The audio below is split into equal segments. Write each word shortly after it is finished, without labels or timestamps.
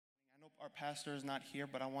Our pastor is not here,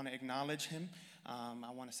 but I want to acknowledge him.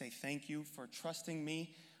 I want to say thank you for trusting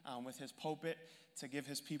me with his pulpit to give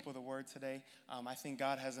his people the word today. I think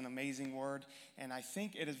God has an amazing word, and I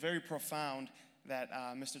think it is very profound that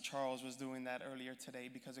Mr. Charles was doing that earlier today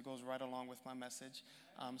because it goes right along with my message.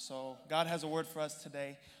 So God has a word for us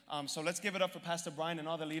today. So let's give it up for Pastor Brian and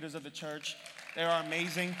all the leaders of the church. They are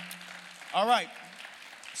amazing. All right.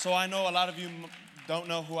 So I know a lot of you don't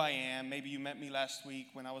know who I am. Maybe you met me last week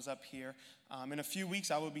when I was up here. In a few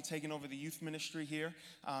weeks, I will be taking over the youth ministry here,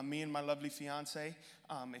 me and my lovely fiance.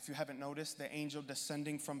 If you haven't noticed, the angel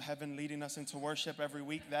descending from heaven, leading us into worship every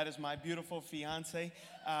week. That is my beautiful fiance.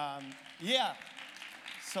 Yeah.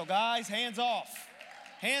 So guys, hands off.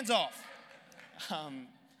 Hands off.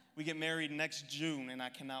 We get married next June, and I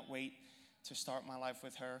cannot wait to start my life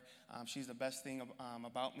with her. She's the best thing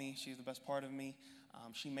about me. She's the best part of me.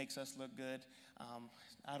 She makes us look good.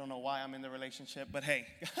 I don't know why I'm in the relationship, but hey,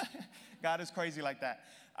 God is crazy like that.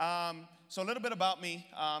 So a little bit about me,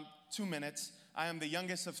 2 minutes. I am the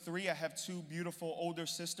youngest of three. I have two beautiful older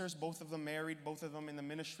sisters, both of them married, both of them in the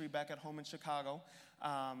ministry back at home in Chicago.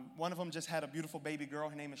 One of them just had a beautiful baby girl.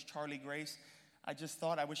 Her name is Charlie Grace. I just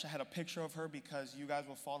thought I wish I had a picture of her because you guys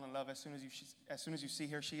will fall in love as soon as you see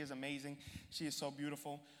her. She is amazing. She is so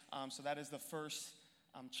beautiful. So that is the first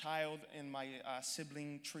child in my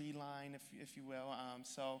sibling tree line, if you will.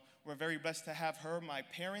 So we're very blessed to have her. My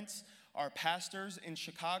parents are pastors in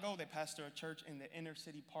Chicago. They pastor a church in the inner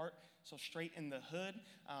city part, so straight in the hood.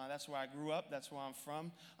 That's where I grew up. That's where I'm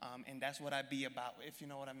from. And that's what I be about, if you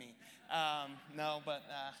know what I mean. All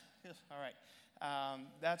right.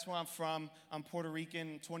 That's where I'm from. I'm Puerto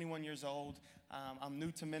Rican, 21 years old. I'm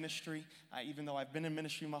new to ministry. Even though I've been in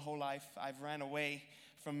ministry my whole life, I've ran away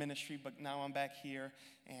from ministry, but now I'm back here,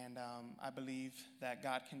 and I believe that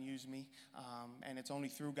God can use me, and it's only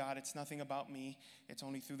through God. It's nothing about me. It's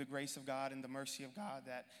only through the grace of God and the mercy of God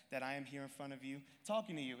that I am here in front of you,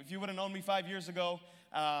 talking to you. If you would have known me 5 years ago,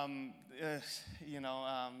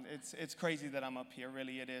 it's crazy that I'm up here,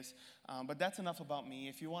 really it is. But that's enough about me.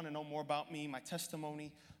 If you want to know more about me, my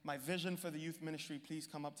testimony, my vision for the youth ministry, please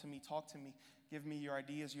come up to me, talk to me. Give me your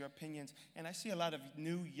ideas, your opinions. And I see a lot of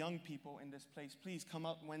new young people in this place. Please come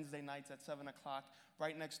up Wednesday nights at 7 o'clock,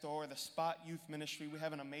 right next door, the Spot Youth Ministry. We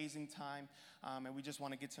have an amazing time, and we just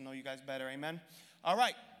want to get to know you guys better. Amen? All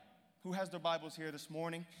right. Who has their Bibles here this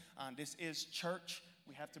morning? This is church.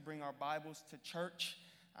 We have to bring our Bibles to church.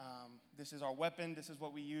 This is our weapon. This is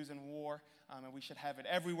what we use in war, and we should have it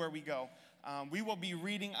everywhere we go. We will be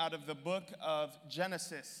reading out of the book of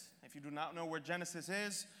Genesis. If you do not know where Genesis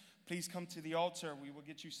is, please come to the altar. We will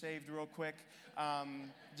get you saved real quick.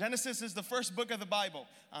 Genesis is the first book of the Bible.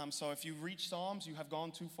 So if you've reached Psalms, you have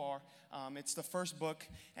gone too far. It's the first book,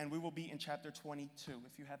 and we will be in chapter 22.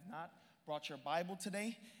 If you have not brought your Bible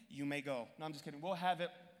today, you may go. No, I'm just kidding. We'll have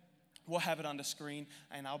it on the screen,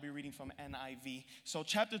 and I'll be reading from NIV. So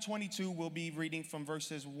chapter 22, we'll be reading from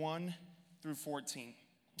verses 1 through 14.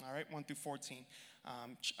 All right, 1 through 14.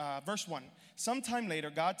 Verse 1. Sometime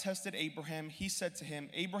later, God tested Abraham. He said to him,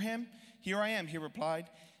 "Abraham, here I am," he replied.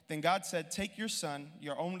 Then God said, "Take your son,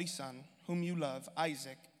 your only son, whom you love,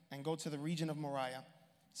 Isaac, and go to the region of Moriah.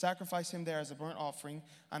 Sacrifice him there as a burnt offering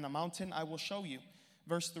on a mountain I will show you."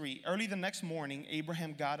 Verse 3. Early the next morning,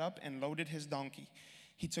 Abraham got up and loaded his donkey.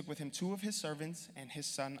 He took with him two of his servants and his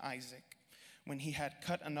son Isaac. When he had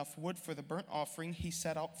cut enough wood for the burnt offering, he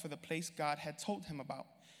set out for the place God had told him about.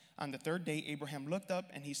 On the third day, Abraham looked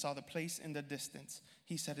up, and he saw the place in the distance.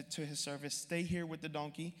 He said to his servant, "Stay here with the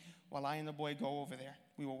donkey while I and the boy go over there.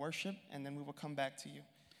 We will worship, and then we will come back to you."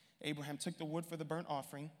 Abraham took the wood for the burnt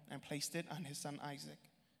offering and placed it on his son Isaac.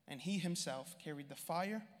 And he himself carried the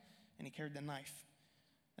fire, and he carried the knife.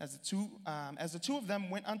 As the two of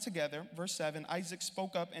them went on together, verse 7, Isaac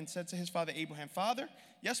spoke up and said to his father Abraham, "Father?"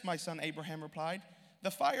 "Yes, my son," Abraham replied.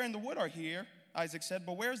 "The fire and the wood are here," Isaac said,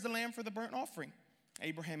 "but where is the lamb for the burnt offering?"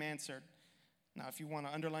 Abraham answered. Now, if you want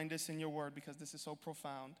to underline this in your word, because this is so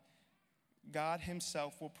profound, God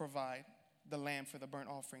himself will provide the lamb for the burnt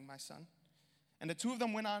offering, my son. And the two of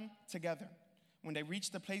them went on together. When they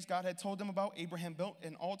reached the place God had told them about, Abraham built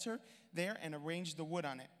an altar there and arranged the wood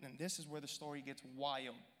on it. And this is where the story gets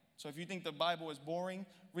wild. So if you think the Bible is boring,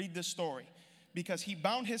 read this story. Because he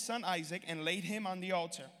bound his son Isaac and laid him on the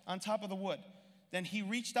altar, on top of the wood. Then he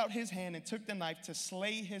reached out his hand and took the knife to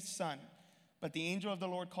slay his son. But the angel of the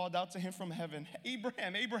Lord called out to him from heaven,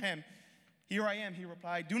 "Abraham, Abraham." "Here I am," he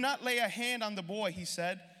replied. "Do not lay a hand on the boy," he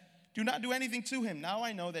said. "Do not do anything to him. Now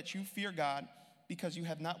I know that you fear God, because you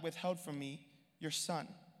have not withheld from me your son,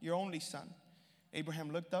 your only son."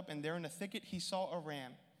 Abraham looked up, and there in the thicket he saw a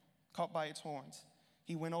ram caught by its horns.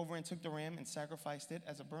 He went over and took the ram and sacrificed it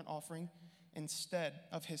as a burnt offering instead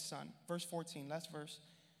of his son. Verse 14, last verse.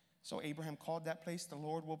 So Abraham called that place, the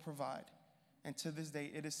Lord will provide. And to this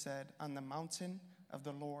day it is said, on the mountain of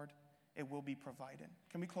the Lord it will be provided.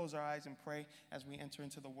 Can we close our eyes and pray as we enter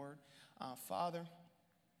into the word? Father,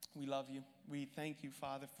 we love you. We thank you,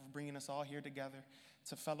 Father, for bringing us all here together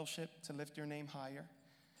to fellowship, to lift your name higher,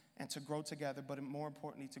 and to grow together, but more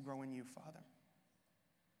importantly, to grow in you, Father.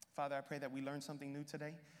 Father, I pray that we learn something new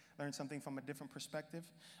today, learn something from a different perspective.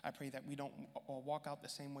 I pray that we don't walk out the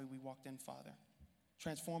same way we walked in, Father.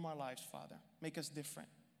 Transform our lives, Father. Make us different.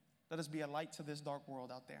 Let us be a light to this dark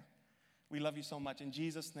world out there. We love you so much. In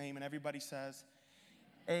Jesus' name, and everybody says,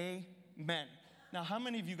 amen. Now, how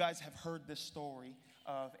many of you guys have heard this story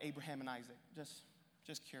of Abraham and Isaac?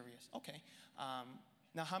 Just curious. Okay.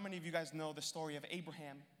 Now, how many of you guys know the story of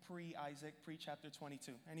Abraham pre-Isaac, pre-chapter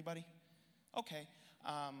 22? Anybody? Okay.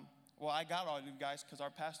 Well, I got all of you guys because our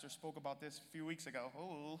pastor spoke about this a few weeks ago.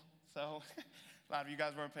 Ooh, so a lot of you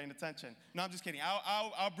guys weren't paying attention. No, I'm just kidding.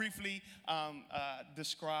 I'll briefly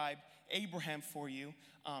describe Abraham for you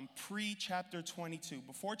pre-chapter 22.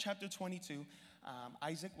 Before chapter 22,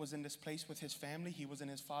 Isaac was in this place with his family. He was in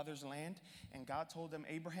his father's land, and God told him,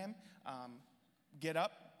 Abraham, get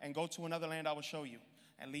up and go to another land I will show you.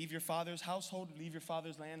 And leave your father's household, leave your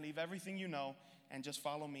father's land, leave everything you know, and just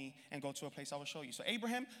follow me and go to a place I will show you. So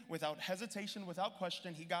Abraham, without hesitation, without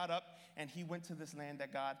question, he got up and he went to this land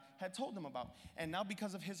that God had told him about. And now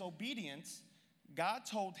because of his obedience, God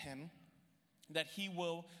told him that he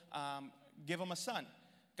will give him a son.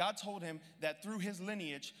 God told him that through his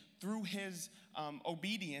lineage, through his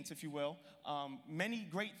obedience, if you will, many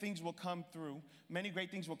great things will come through. Many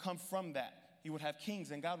great things will come from that. He would have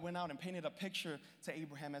kings, and God went out and painted a picture to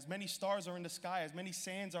Abraham. As many stars are in the sky, as many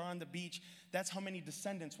sands are on the beach, that's how many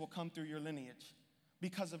descendants will come through your lineage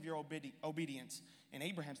because of your obedience. And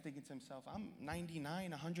Abraham's thinking to himself, I'm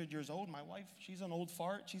 99, 100 years old. My wife, she's an old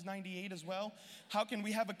fart. She's 98 as well. How can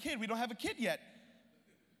we have a kid? We don't have a kid yet.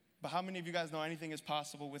 But how many of you guys know anything is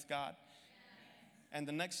possible with God? And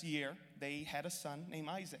the next year, they had a son named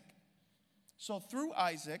Isaac. So through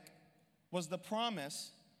Isaac was the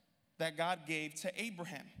promise that God gave to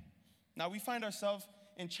Abraham. Now we find ourselves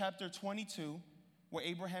in chapter 22, where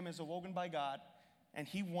Abraham is awoken by God, and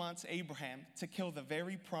he wants Abraham to kill the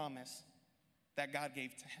very promise that God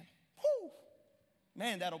gave to him. Whew!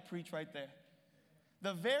 Man, that'll preach right there.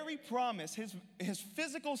 The very promise, his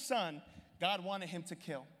physical son, God wanted him to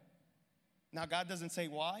kill. Now God doesn't say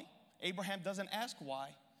why. Abraham doesn't ask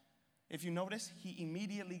why. If you notice, he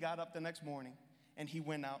immediately got up the next morning, and he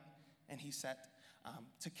went out, and he set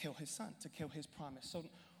to kill his son, to kill his promise. So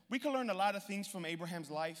we can learn a lot of things from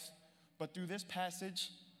Abraham's life, but through this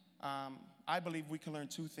passage, I believe we can learn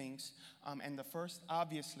two things. And the first,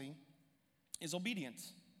 obviously, is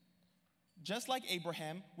obedience. Just like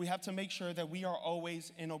Abraham, we have to make sure that we are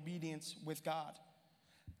always in obedience with God.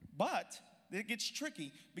 But it gets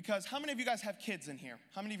tricky because how many of you guys have kids in here?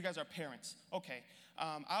 How many of you guys are parents? Okay.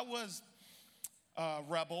 I was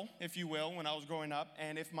rebel, if you will, when I was growing up.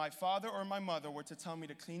 And if my father or my mother were to tell me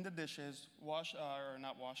to clean the dishes,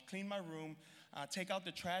 clean my room, take out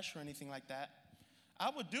the trash or anything like that,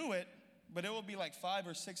 I would do it, but it would be like 5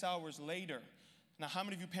 or 6 hours later. Now, how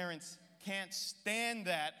many of you parents can't stand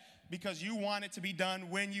that because you want it to be done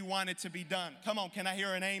when you want it to be done? Come on, can I hear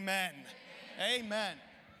an amen? Amen.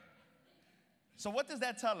 So what does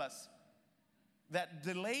that tell us? That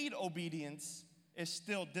delayed obedience is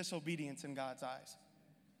still disobedience in God's eyes.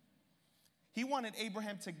 He wanted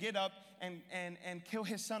Abraham to get up and kill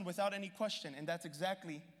his son without any question, and that's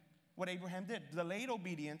exactly what Abraham did. Delayed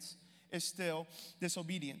obedience is still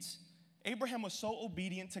disobedience. Abraham was so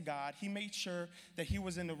obedient to God, he made sure that he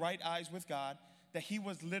was in the right eyes with God, that he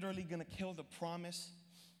was literally going to kill the promise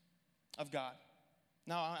of God.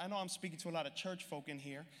 Now, I know I'm speaking to a lot of church folk in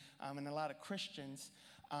here and a lot of Christians,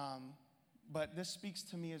 but this speaks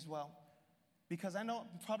to me as well. Because I know,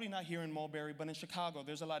 probably not here in Mulberry, but in Chicago,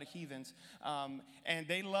 there's a lot of heathens. And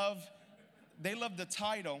they love the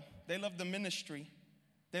title, they love the ministry,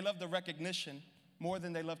 they love the recognition more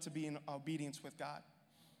than they love to be in obedience with God.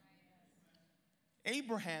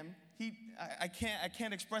 Abraham, I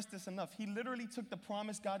can't express this enough. He literally took the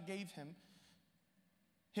promise God gave him,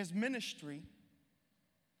 his ministry,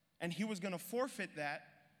 and he was going to forfeit that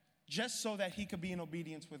just so that he could be in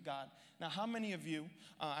obedience with God. Now, how many of you,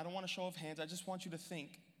 I don't want to show of hands, I just want you to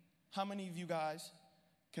think, how many of you guys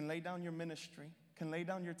can lay down your ministry, can lay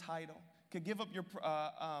down your title, could give up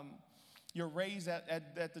your raise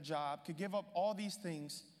at the job, could give up all these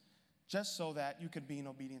things just so that you could be in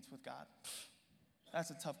obedience with God?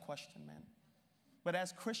 That's a tough question, man. But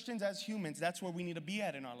as Christians, as humans, that's where we need to be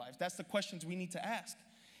at in our lives. That's the questions we need to ask.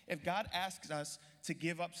 If God asks us to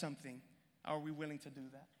give up something, are we willing to do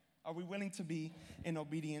that? Are we willing to be in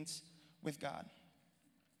obedience with God?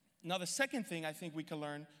 Now, the second thing I think we can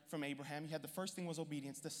learn from Abraham, the first thing was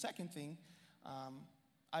obedience. The second thing,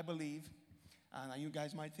 I believe, now you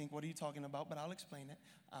guys might think, what are you talking about? But I'll explain it,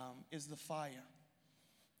 is the fire.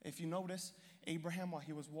 If you notice, Abraham, while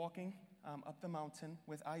he was walking up the mountain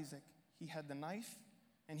with Isaac, he had the knife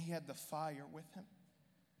and he had the fire with him.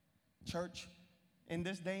 Church, in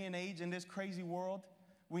this day and age, in this crazy world,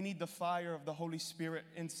 we need the fire of the Holy Spirit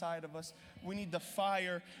inside of us. We need the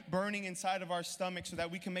fire burning inside of our stomach so that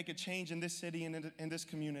we can make a change in this city and in this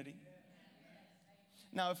community.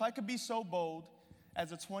 Now, if I could be so bold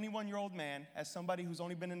as a 21-year-old man, as somebody who's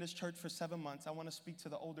only been in this church for 7 months, I want to speak to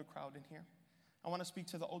the older crowd in here. I want to speak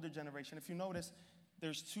to the older generation. If you notice,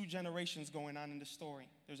 there's 2 generations going on in this story.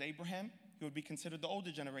 There's Abraham, who would be considered the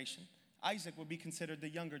older generation. Isaac would be considered the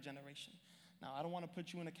younger generation. Now, I don't want to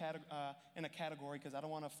put you in a category because I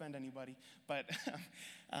don't want to offend anybody, but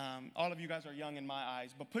all of you guys are young in my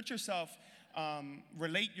eyes. But put yourself,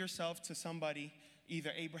 relate yourself to somebody,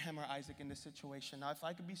 either Abraham or Isaac in this situation. Now, if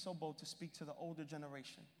I could be so bold to speak to the older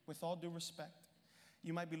generation, with all due respect,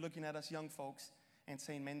 you might be looking at us young folks and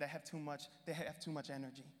saying, man, they have too much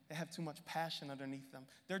energy. They have too much passion underneath them.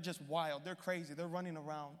 They're just wild. They're crazy. They're running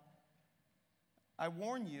around. I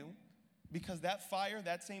warn you, because that fire,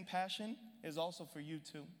 that same passion, is also for you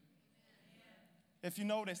too. If you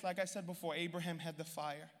notice, like I said before, Abraham had the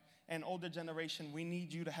fire. And older generation, we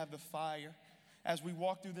need you to have the fire. As we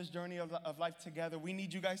walk through this journey of life together, we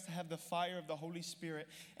need you guys to have the fire of the Holy Spirit.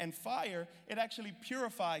 And fire, it actually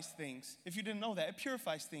purifies things. If you didn't know that, it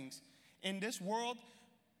purifies things. In this world,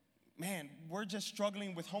 man, we're just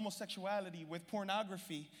struggling with homosexuality, with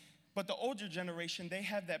pornography. But the older generation, they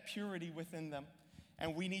have that purity within them.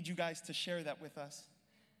 And we need you guys to share that with us.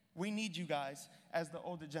 We need you guys as the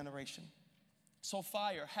older generation. So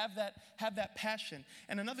fire, have that passion.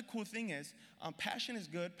 And another cool thing is, passion is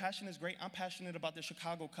good, passion is great. I'm passionate about the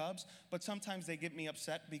Chicago Cubs, but sometimes they get me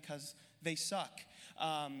upset because they suck.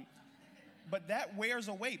 But that wears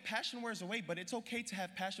away. Passion wears away, but it's okay to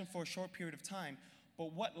have passion for a short period of time.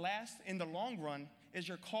 But what lasts in the long run is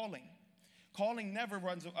your calling. Calling never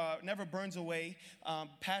burns away.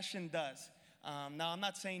 Passion does. Now, I'm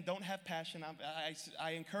not saying don't have passion.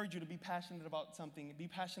 I encourage you to be passionate about something. Be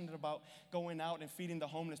passionate about going out and feeding the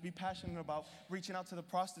homeless. Be passionate about reaching out to the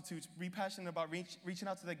prostitutes. Be passionate about reaching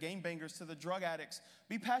out to the gangbangers, to the drug addicts.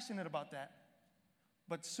 Be passionate about that.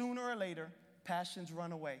 But sooner or later, passions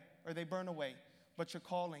run away, or they burn away. But your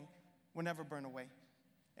calling will never burn away.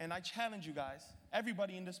 And I challenge you guys,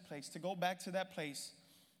 everybody in this place, to go back to that place.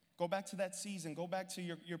 Go back to that season. Go back to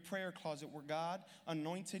your prayer closet where God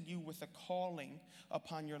anointed you with a calling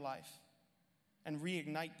upon your life and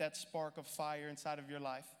reignite that spark of fire inside of your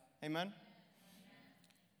life. Amen?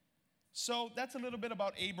 So that's a little bit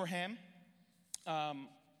about Abraham. I'm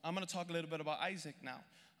going to talk a little bit about Isaac now.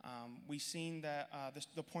 We've seen that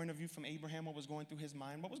the point of view from Abraham, what was going through his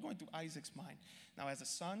mind, what was going through Isaac's mind. Now, as a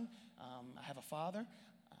son, I have a father.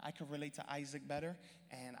 I could relate to Isaac better,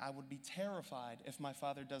 and I would be terrified if my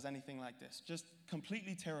father does anything like this. Just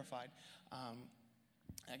completely terrified.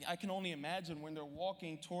 I can only imagine when they're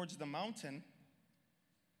walking towards the mountain,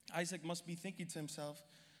 Isaac must be thinking to himself,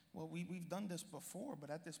 well, we've done this before, but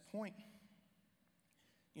at this point,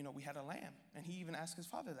 we had a lamb. And he even asked his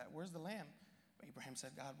father that, where's the lamb? Abraham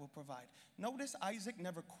said, God will provide. Notice Isaac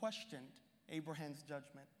never questioned Abraham's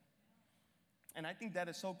judgment. And I think that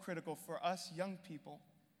is so critical for us young people,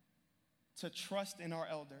 to trust in our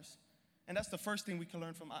elders. And that's the first thing we can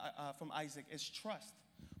learn from Isaac is trust.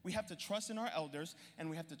 We have to trust in our elders, and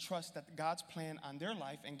we have to trust that God's plan on their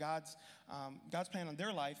life and God's plan on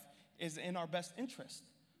their life is in our best interest.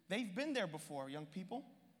 They've been there before, young people.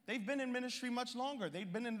 They've been in ministry much longer.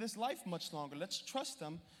 They've been in this life much longer. Let's trust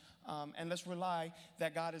them, and let's rely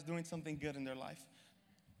that God is doing something good in their life.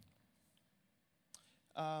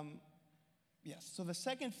 Yes, so the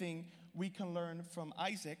second thing we can learn from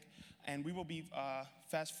Isaac, and we will be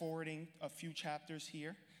fast forwarding a few chapters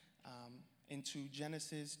here into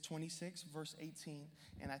Genesis 26, verse 18.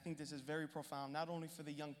 And I think this is very profound, not only for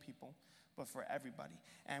the young people, but for everybody.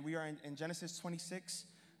 And we are in Genesis 26,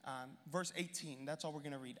 verse 18. That's all we're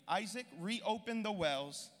going to read. Isaac reopened the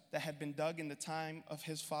wells that had been dug in the time of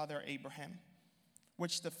his father Abraham,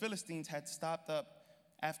 which the Philistines had stopped up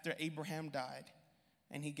after Abraham died.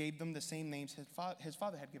 And he gave them the same names his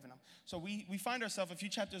father had given them. So we find ourselves a few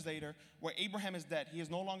chapters later where Abraham is dead. He is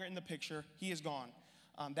no longer in the picture. He is gone.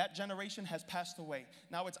 That generation has passed away.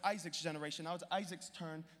 Now it's Isaac's generation. Now it's Isaac's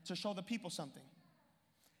turn to show the people something.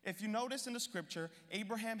 If you notice in the scripture,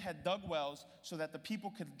 Abraham had dug wells so that the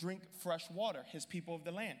people could drink fresh water, his people of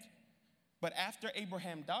the land. But after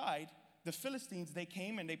Abraham died, the Philistines, they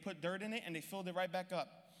came and they put dirt in it and they filled it right back up.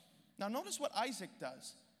 Now notice what Isaac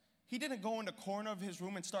does. He didn't go in the corner of his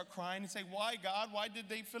room and start crying and say, why, God, why did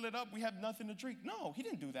they fill it up? We have nothing to drink. No, he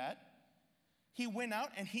didn't do that. He went out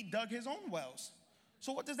and he dug his own wells.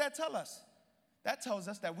 So what does that tell us? That tells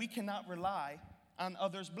us that we cannot rely on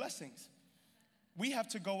others' blessings. We have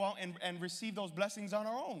to go out and receive those blessings on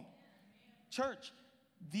our own. Church,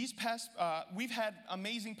 we've had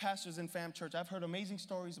amazing pastors in Fam Church. I've heard amazing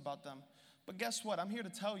stories about them. But guess what? I'm here to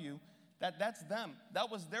tell you that that's them. That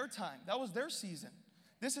was their time. That was their season.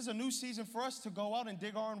 This is a new season for us to go out and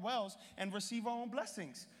dig our own wells and receive our own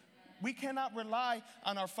blessings. We cannot rely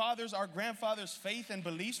on our fathers, our grandfathers' faith and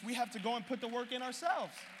beliefs. We have to go and put the work in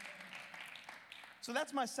ourselves. So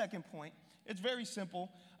that's my second point. It's very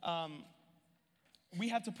simple. We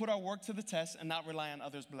have to put our work to the test and not rely on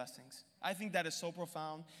others' blessings. I think that is so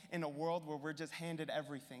profound in a world where we're just handed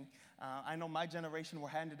everything. I know my generation, we're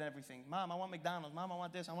handed everything. Mom, I want McDonald's. Mom, I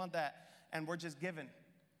want this, I want that. And we're just given.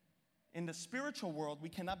 In the spiritual world, we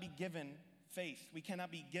cannot be given faith. We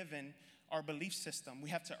cannot be given our belief system. We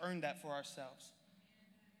have to earn that for ourselves.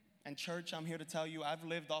 And church, I'm here to tell you, I've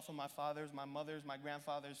lived off of my father's, my mother's, my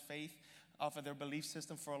grandfather's faith, off of their belief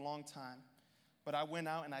system for a long time. But I went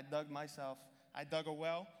out and I dug myself. I dug a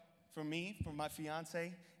well for me, for my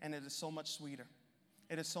fiance, and it is so much sweeter.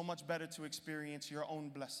 It is so much better to experience your own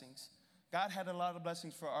blessings. God had a lot of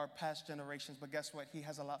blessings for our past generations, but guess what? He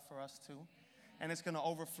has a lot for us too. And it's going to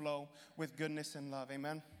overflow with goodness and love.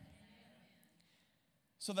 Amen?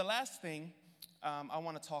 So the last thing I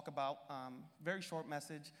want to talk about, very short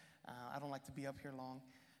message. I don't like to be up here long.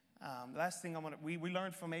 Last thing we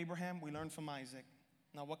learned from Abraham, we learned from Isaac.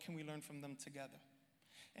 Now what can we learn from them together?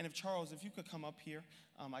 And if Charles, if you could come up here,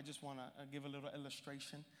 I just want to give a little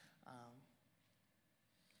illustration.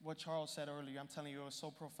 What Charles said earlier, I'm telling you, it was so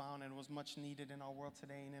profound and it was much needed in our world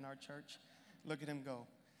today and in our church. Look at him go.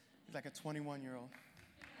 He's like a 21-year-old.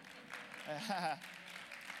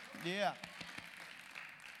 Yeah.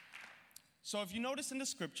 So if you notice in the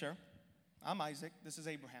scripture, I'm Isaac, this is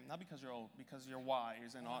Abraham. Not because you're old, because you're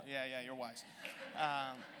wise and all. Yeah, you're wise.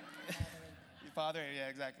 Your father, yeah,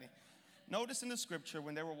 exactly. Notice in the scripture,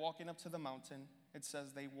 when they were walking up to the mountain, it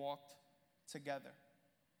says they walked together.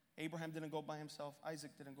 Abraham didn't go by himself.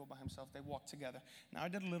 Isaac didn't go by himself. They walked together. Now, I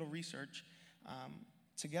did a little research.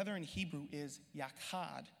 Together in Hebrew is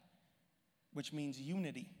yachad, which means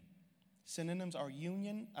unity. Synonyms are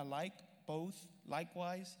union, alike, both,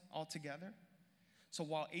 likewise, all together. So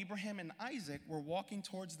while Abraham and Isaac were walking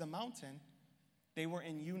towards the mountain, they were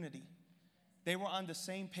in unity. They were on the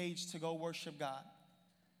same page to go worship God.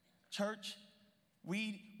 Church,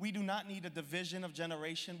 we do not need a division of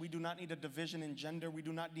generation. We do not need a division in gender. We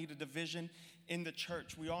do not need a division in the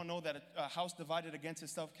church. We all know that a house divided against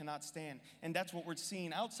itself cannot stand. And that's what we're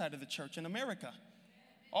seeing outside of the church in America.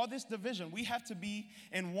 All this division, we have to be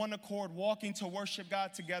in one accord, walking to worship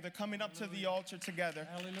God together, coming up to the altar together.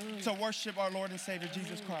 Hallelujah. To worship our Lord and Savior,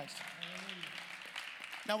 Jesus Christ. Hallelujah.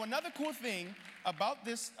 Now, another cool thing about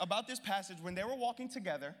this passage, when they were walking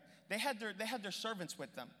together, they had their servants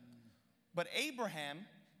with them. But Abraham,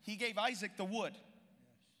 he gave Isaac the wood.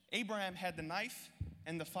 Abraham had the knife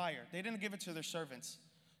and the fire. They didn't give it to their servants.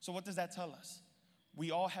 So what does that tell us?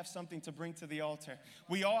 We all have something to bring to the altar.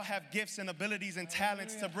 We all have gifts and abilities and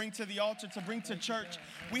talents to bring to the altar, to bring to church.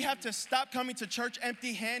 We have to stop coming to church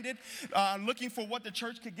empty-handed, looking for what the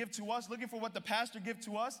church could give to us, looking for what the pastor give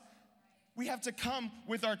to us. We have to come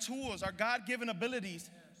with our tools, our God-given abilities,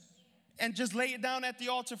 and just lay it down at the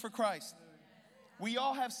altar for Christ. We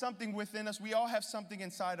all have something within us. We all have something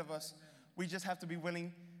inside of us. We just have to be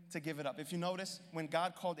willing to give it up. If you notice, when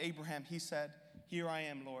God called Abraham, he said, "Here I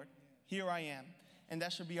am, Lord. Here I am." And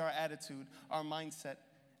that should be our attitude, our mindset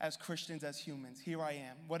as Christians, as humans. Here I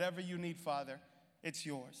am. Whatever you need, Father, it's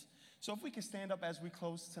yours. So if we can stand up as we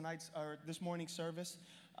close this morning's service.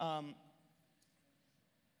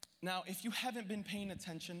 Now, if you haven't been paying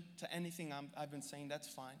attention to anything I've been saying, that's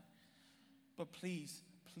fine. But please,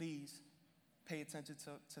 please pay attention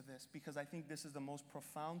to this, because I think this is the most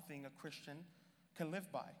profound thing a Christian can live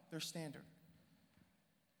by, their standard.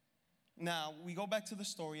 Now, we go back to the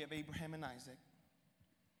story of Abraham and Isaac.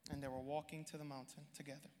 And they were walking to the mountain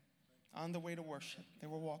together. On the way to worship, they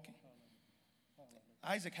were walking.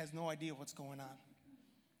 Isaac has no idea what's going on.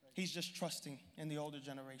 He's just trusting in the older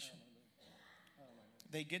generation.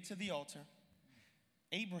 They get to the altar.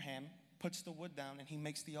 Abraham puts the wood down and he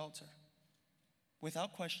makes the altar.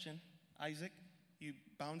 Without question, Isaac, you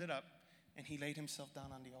bound it up and he laid himself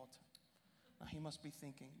down on the altar. Now he must be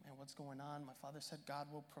thinking, man, what's going on? My father said God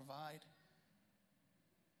will provide.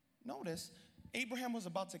 Notice, Abraham was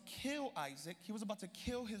about to kill Isaac. He was about to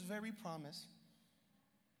kill his very promise.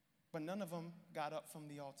 But none of them got up from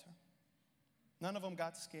the altar. None of them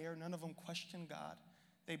got scared. None of them questioned God.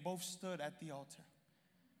 They both stood at the altar.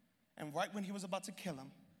 And right when he was about to kill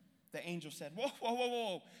him, the angel said, whoa, whoa, whoa,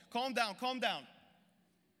 whoa, calm down, calm down.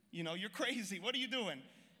 You know, you're crazy. What are you doing?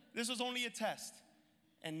 This was only a test.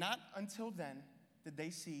 And not until then did they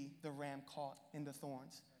see the ram caught in the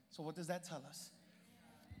thorns. So what does that tell us?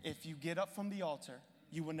 If you get up from the altar,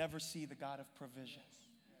 you will never see the God of provision.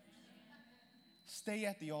 Stay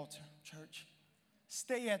at the altar, church.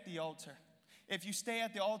 Stay at the altar. If you stay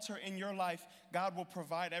at the altar in your life, God will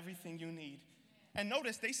provide everything you need. And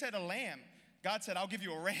notice, they said a lamb. God said, I'll give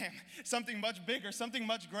you a ram, something much bigger, something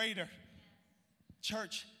much greater.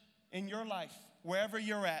 Church, in your life, wherever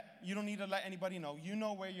you're at, you don't need to let anybody know. You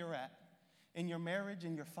know where you're at. In your marriage,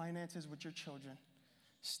 in your finances, with your children,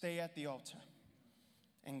 stay at the altar.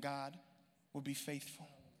 And God will be faithful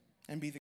and be the